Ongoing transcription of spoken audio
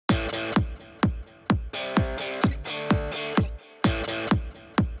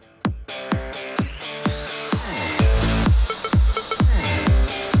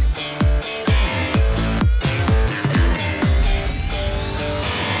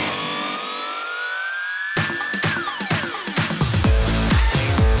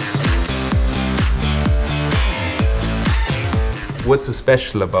What's so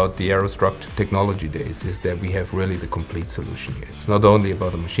special about the Aero Structure Technology Days is that we have really the complete solution here. It's not only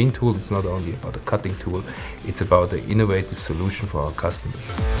about a machine tool, it's not only about a cutting tool, it's about an innovative solution for our customers.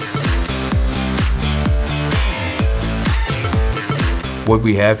 What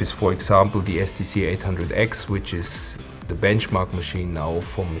we have is, for example, the STC 800X, which is the benchmark machine now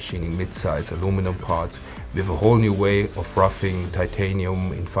for machining mid-size aluminum parts. We have a whole new way of roughing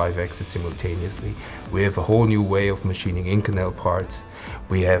titanium in 5 axes simultaneously. We have a whole new way of machining Inconel parts.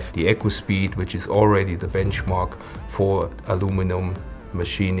 We have the EcoSpeed, which is already the benchmark for aluminum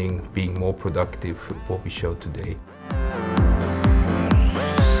machining, being more productive, what we showed today.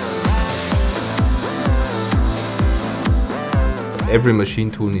 Every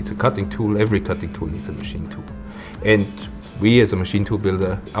machine tool needs a cutting tool, every cutting tool needs a machine tool. And we as a machine tool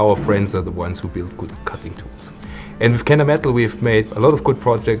builder, our friends are the ones who build good cutting tools. And with Kennametal we have made a lot of good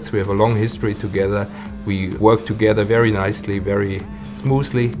projects, we have a long history together, we work together very nicely, very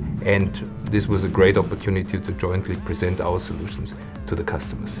smoothly, and this was a great opportunity to jointly present our solutions to the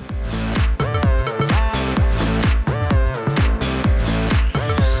customers.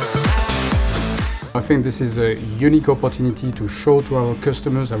 I think this is a unique opportunity to show to our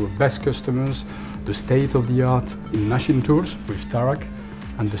customers, our best customers, the state of the art in machine tools with Starrag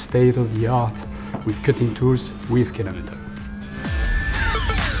and the state of the art with cutting tools with Kennametal.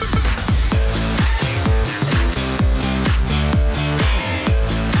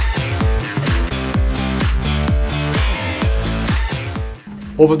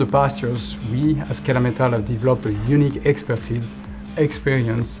 Over the past years, we as Kennametal have developed a unique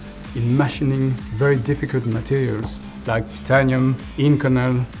experience in machining very difficult materials like titanium,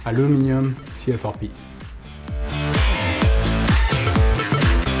 Inconel, aluminium, CFRP.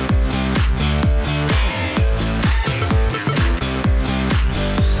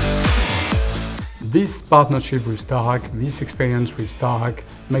 This partnership with Starrag, this experience with Starrag,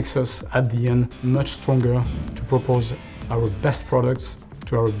 makes us at the end much stronger to propose our best products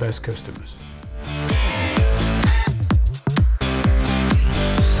to our best customers.